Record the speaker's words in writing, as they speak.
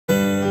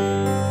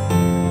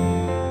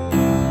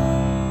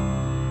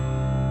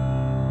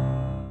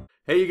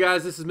Hey you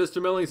guys, this is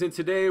Mr. Millings, and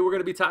today we're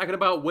going to be talking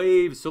about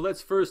waves. So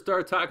let's first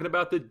start talking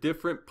about the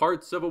different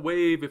parts of a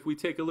wave. If we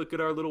take a look at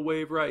our little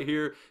wave right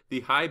here, the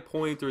high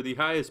point or the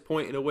highest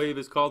point in a wave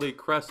is called a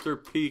crest or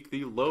peak.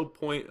 The low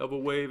point of a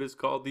wave is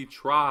called the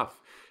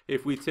trough.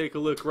 If we take a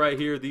look right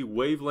here, the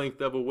wavelength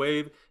of a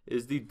wave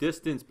is the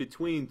distance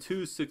between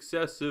two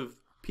successive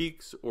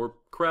peaks or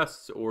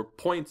crests or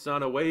points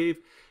on a wave.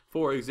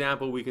 For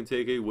example, we can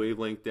take a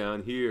wavelength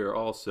down here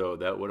also.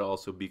 That would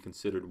also be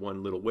considered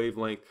one little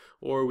wavelength.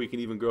 Or we can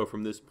even go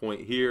from this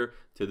point here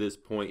to this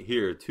point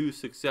here. Two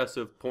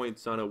successive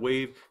points on a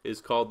wave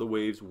is called the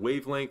wave's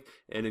wavelength.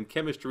 And in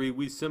chemistry,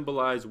 we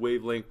symbolize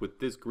wavelength with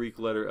this Greek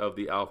letter of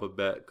the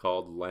alphabet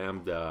called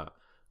lambda.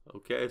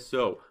 Okay,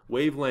 so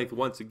wavelength,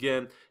 once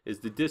again,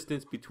 is the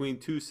distance between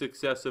two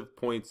successive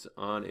points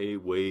on a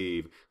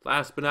wave.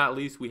 Last but not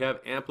least, we have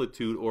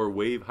amplitude or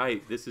wave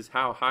height. This is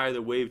how high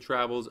the wave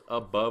travels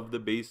above the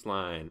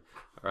baseline.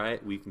 All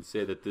right, we can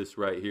say that this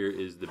right here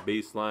is the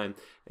baseline,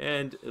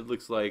 and it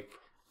looks like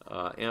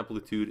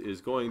amplitude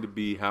is going to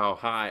be how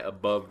high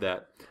above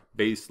that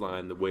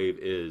baseline the wave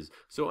is.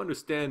 So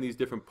understand these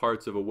different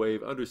parts of a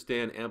wave,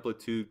 understand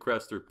amplitude,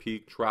 crest or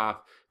peak,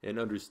 trough, and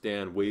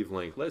understand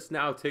wavelength. Let's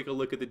now take a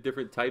look at the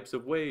different types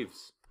of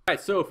waves. Alright,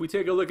 so if we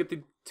take a look at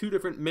the two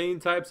different main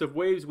types of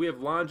waves, we have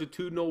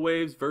longitudinal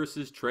waves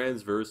versus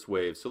transverse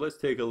waves. So let's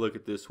take a look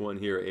at this one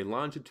here. A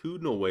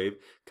longitudinal wave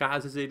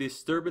causes a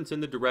disturbance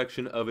in the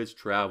direction of its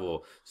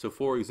travel. So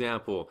for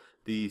example,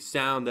 the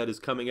sound that is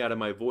coming out of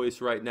my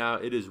voice right now,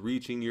 it is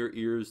reaching your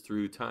ears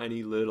through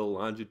tiny little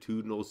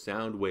longitudinal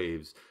sound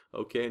waves.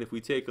 Okay, and if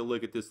we take a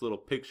look at this little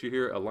picture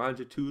here, a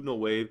longitudinal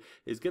wave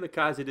is going to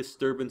cause a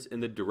disturbance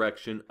in the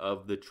direction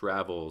of the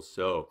travel.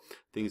 So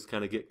things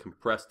kind of get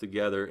compressed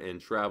together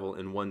and travel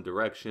in one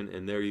direction,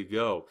 and there you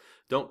go.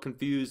 Don't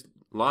confuse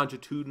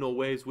longitudinal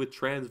waves with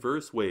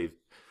transverse wave.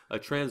 A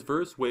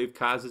transverse wave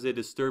causes a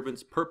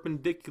disturbance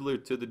perpendicular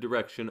to the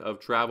direction of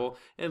travel,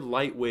 and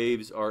light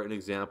waves are an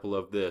example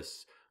of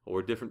this.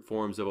 Or different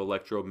forms of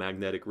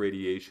electromagnetic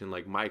radiation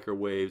like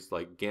microwaves,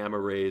 like gamma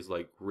rays,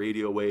 like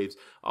radio waves.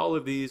 All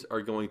of these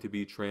are going to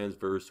be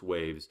transverse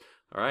waves.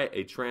 Alright,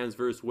 a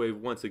transverse wave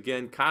once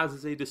again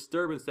causes a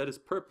disturbance that is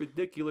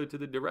perpendicular to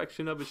the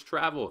direction of its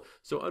travel.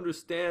 So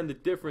understand the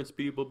difference,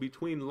 people,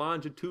 between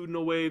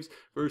longitudinal waves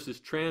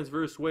versus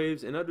transverse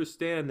waves, and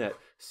understand that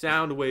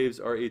sound waves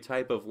are a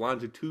type of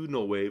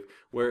longitudinal wave,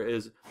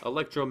 whereas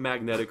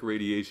electromagnetic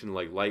radiation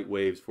like light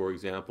waves, for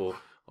example,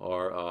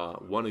 are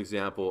one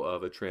example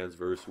of a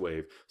transverse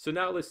wave. So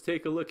now let's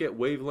take a look at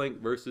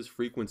wavelength versus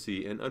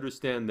frequency and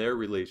understand their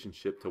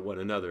relationship to one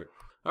another.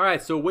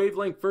 Alright, so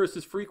wavelength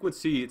versus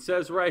frequency. It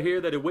says right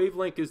here that a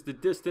wavelength is the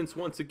distance,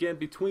 once again,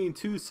 between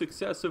two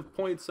successive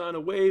points on a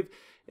wave,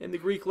 and the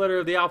Greek letter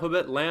of the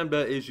alphabet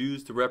lambda is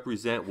used to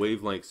represent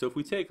wavelength. So if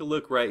we take a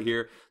look right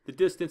here, the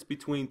distance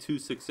between two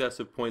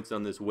successive points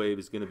on this wave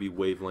is going to be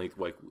wavelength,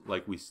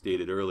 like we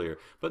stated earlier.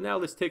 But now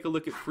let's take a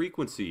look at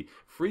frequency.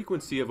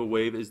 Frequency of a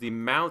wave is the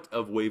amount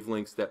of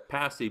wavelengths that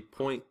pass a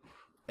point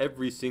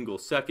every single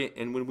second,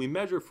 and when we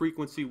measure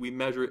frequency, we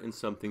measure it in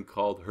something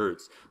called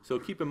hertz. So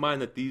keep in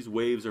mind that these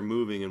waves are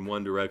moving in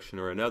one direction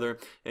or another,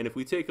 and if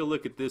we take a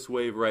look at this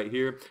wave right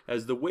here,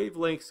 as the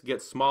wavelengths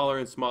get smaller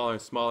and smaller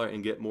and smaller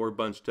and get more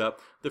bunched up,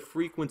 the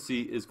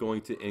frequency is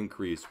going to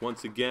increase.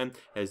 Once again,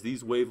 as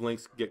these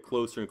wavelengths get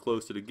closer and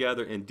closer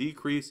together and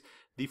decrease,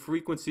 the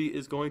frequency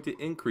is going to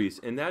increase,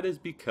 and that is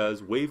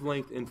because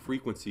wavelength and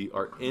frequency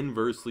are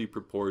inversely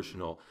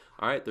proportional.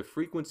 Alright, the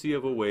frequency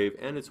of a wave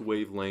and its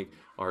wavelength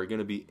are going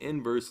to be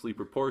inversely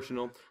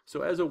proportional.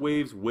 So as a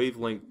wave's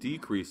wavelength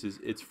decreases,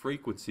 its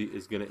frequency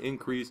is going to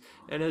increase,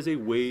 and as a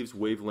wave's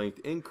wavelength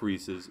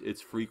increases,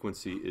 its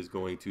frequency is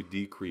going to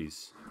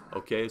decrease.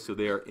 Okay, so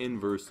they are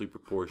inversely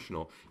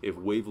proportional. If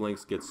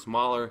wavelengths get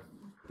smaller,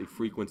 the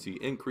frequency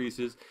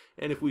increases,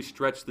 and if we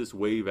stretch this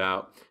wave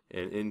out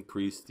and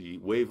increase the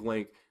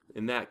wavelength,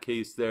 in that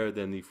case there,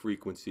 then the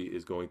frequency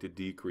is going to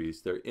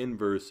decrease. They're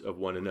inverse of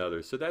one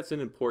another. So that's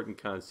an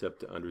important concept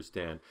to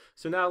understand.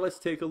 So now let's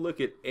take a look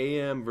at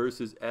AM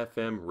versus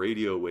FM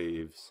radio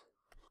waves.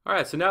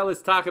 Alright, so now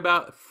let's talk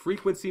about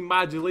frequency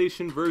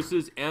modulation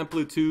versus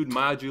amplitude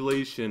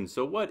modulation.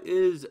 So what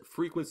is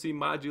frequency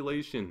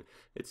modulation?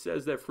 It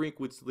says that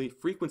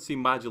frequency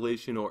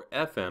modulation, or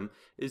FM,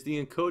 is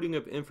the encoding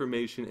of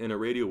information in a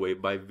radio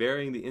wave by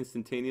varying the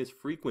instantaneous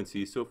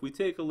frequency. So if we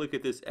take a look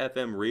at this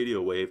FM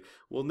radio wave,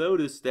 we'll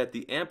notice that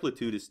the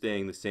amplitude is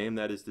staying the same.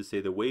 That is to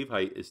say, the wave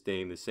height is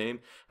staying the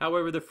same.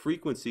 However, the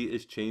frequency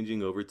is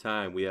changing over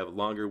time. We have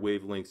longer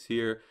wavelengths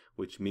here,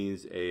 which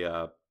means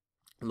a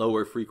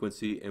lower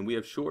frequency, and we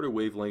have shorter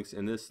wavelengths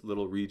in this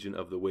little region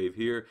of the wave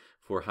here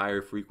for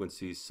higher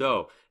frequencies.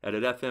 So at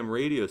an FM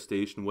radio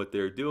station, what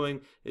they're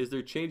doing is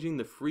they're changing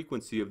the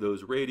frequency of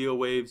those radio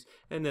waves,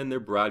 and then they're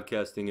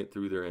broadcasting it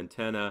through their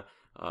antenna,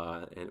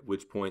 at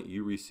which point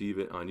you receive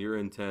it on your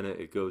antenna.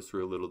 It goes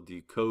through a little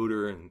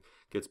decoder and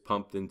gets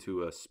pumped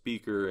into a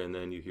speaker, and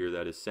then you hear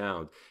that as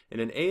sound. In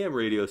an AM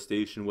radio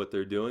station, what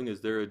they're doing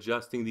is they're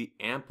adjusting the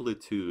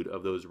amplitude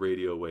of those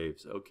radio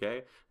waves,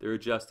 okay? They're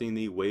adjusting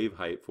the wave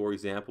height. For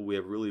example, we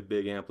have really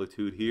big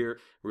amplitude here,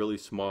 really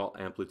small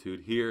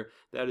amplitude here.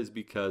 That is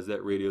because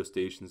that radio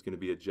station is going to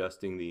be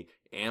adjusting the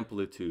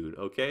amplitude,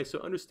 okay? So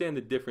understand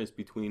the difference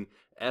between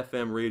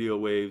FM radio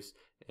waves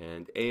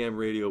and AM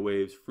radio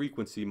waves,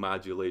 frequency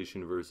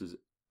modulation versus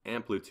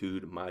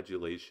amplitude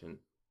modulation.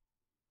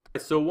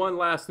 So one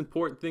last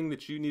important thing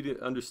that you need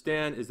to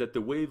understand is that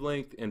the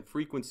wavelength and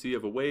frequency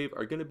of a wave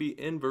are going to be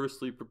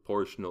inversely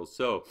proportional.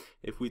 So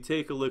if we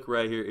take a look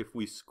right here, if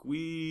we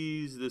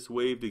squeeze this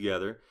wave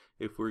together,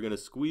 if we're going to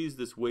squeeze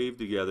this wave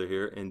together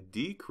here and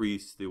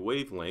decrease the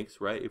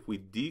wavelengths, right? If we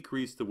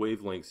decrease the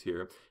wavelengths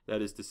here,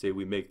 that is to say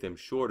we make them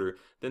shorter,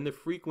 then the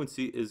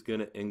frequency is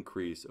going to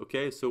increase,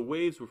 okay? So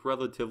waves with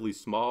relatively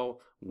small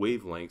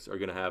wavelengths are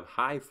going to have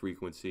high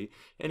frequency,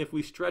 and if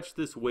we stretch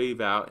this wave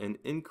out and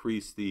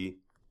increase the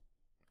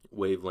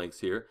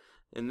wavelengths here,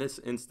 in this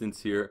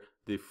instance here,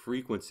 the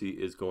frequency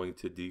is going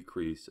to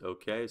decrease,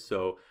 okay?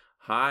 So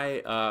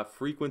high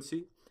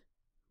frequency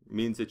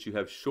means that you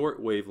have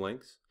short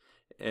wavelengths,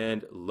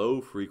 and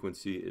low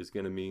frequency is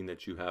going to mean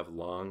that you have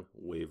long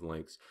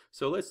wavelengths.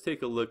 So let's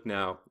take a look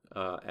now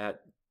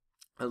at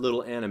a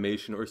little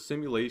animation or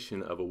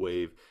simulation of a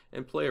wave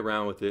and play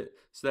around with it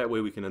so that way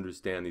we can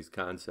understand these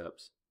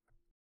concepts.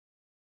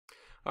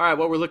 Alright,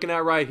 what we're looking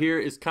at right here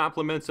is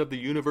complements of the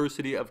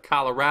University of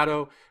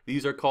Colorado.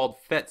 These are called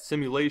PhET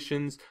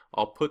simulations.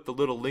 I'll put the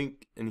little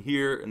link in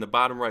here in the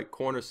bottom right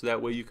corner so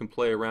that way you can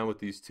play around with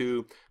these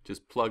too.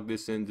 Just plug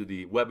this into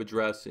the web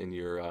address in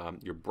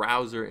your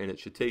browser and it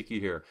should take you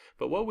here.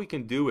 But what we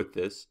can do with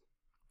this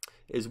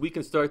is we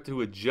can start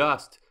to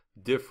adjust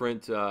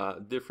different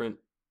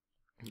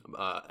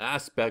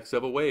aspects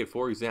of a wave.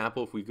 For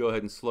example, if we go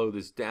ahead and slow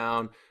this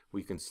down,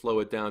 we can slow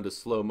it down to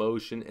slow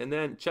motion, and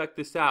then check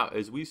this out.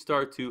 As we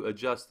start to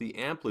adjust the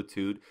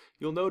amplitude,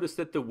 you'll notice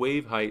that the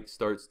wave height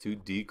starts to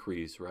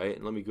decrease, right?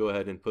 And let me go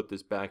ahead and put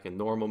this back in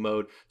normal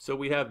mode. So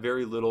we have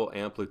very little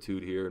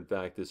amplitude here. In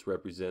fact, this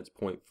represents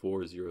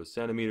 0.40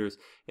 centimeters,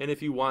 and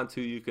if you want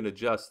to, you can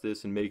adjust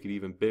this and make it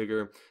even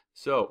bigger.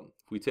 So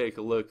if we take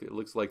a look, it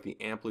looks like the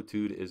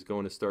amplitude is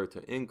going to start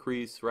to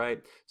increase, right?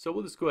 So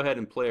we'll just go ahead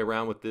and play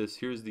around with this.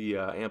 Here's the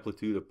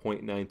amplitude of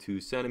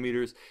 0.92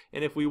 centimeters,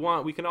 and if we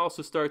want, we can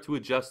also start to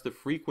adjust the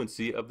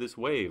frequency of this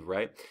wave,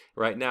 right?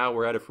 Right now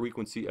we're at a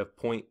frequency of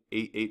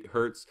 0.88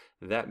 hertz.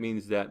 That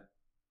means that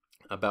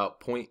about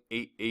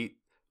 0.88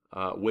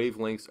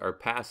 wavelengths are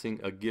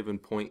passing a given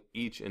point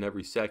each and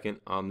every second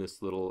on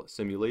this little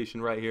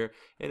simulation right here.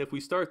 And if we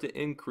start to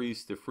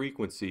increase the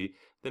frequency,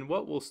 then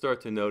what we'll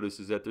start to notice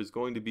is that there's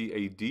going to be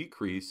a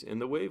decrease in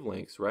the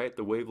wavelengths, right?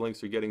 The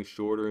wavelengths are getting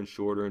shorter and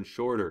shorter and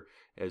shorter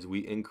as we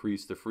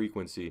increase the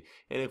frequency.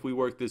 And if we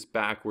work this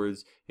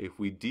backwards, if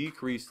we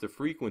decrease the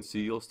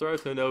frequency, you'll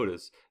start to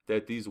notice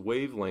that these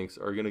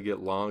wavelengths are going to get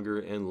longer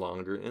and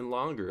longer and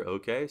longer,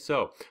 okay?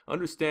 So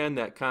understand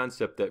that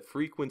concept that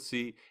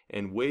frequency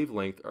and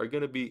wavelength are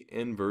going to be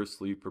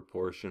inversely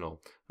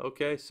proportional.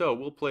 Okay, so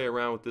we'll play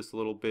around with this a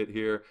little bit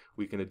here.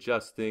 We can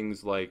adjust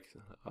things like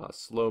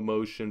slow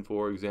motion,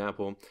 for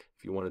example.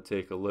 If you want to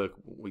take a look,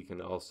 we can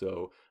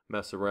also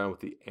mess around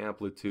with the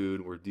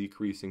amplitude. We're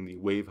decreasing the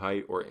wave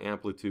height or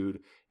amplitude,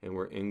 and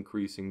we're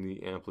increasing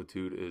the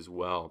amplitude as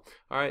well.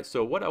 All right,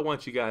 so what I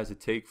want you guys to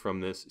take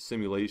from this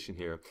simulation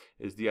here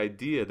is the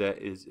idea that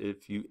is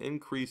if you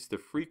increase the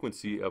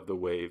frequency of the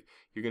wave,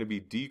 you're going to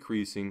be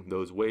decreasing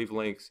those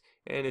wavelengths.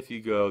 And if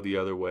you go the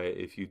other way,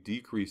 if you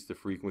decrease the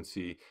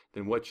frequency,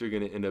 then what you're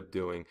going to end up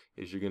doing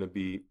is you're going to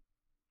be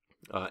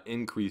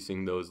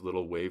increasing those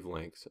little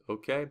wavelengths.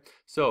 Okay,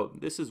 so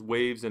this is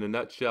waves in a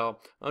nutshell.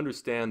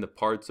 Understand the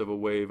parts of a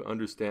wave,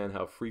 understand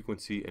how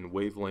frequency and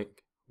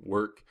wavelength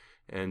work,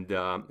 and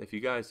if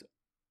you guys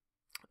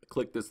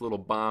click this little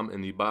bomb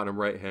in the bottom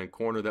right hand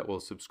corner, that will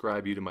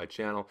subscribe you to my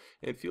channel,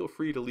 and feel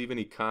free to leave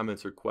any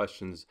comments or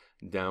questions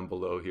down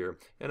below here,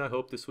 and I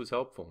hope this was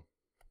helpful.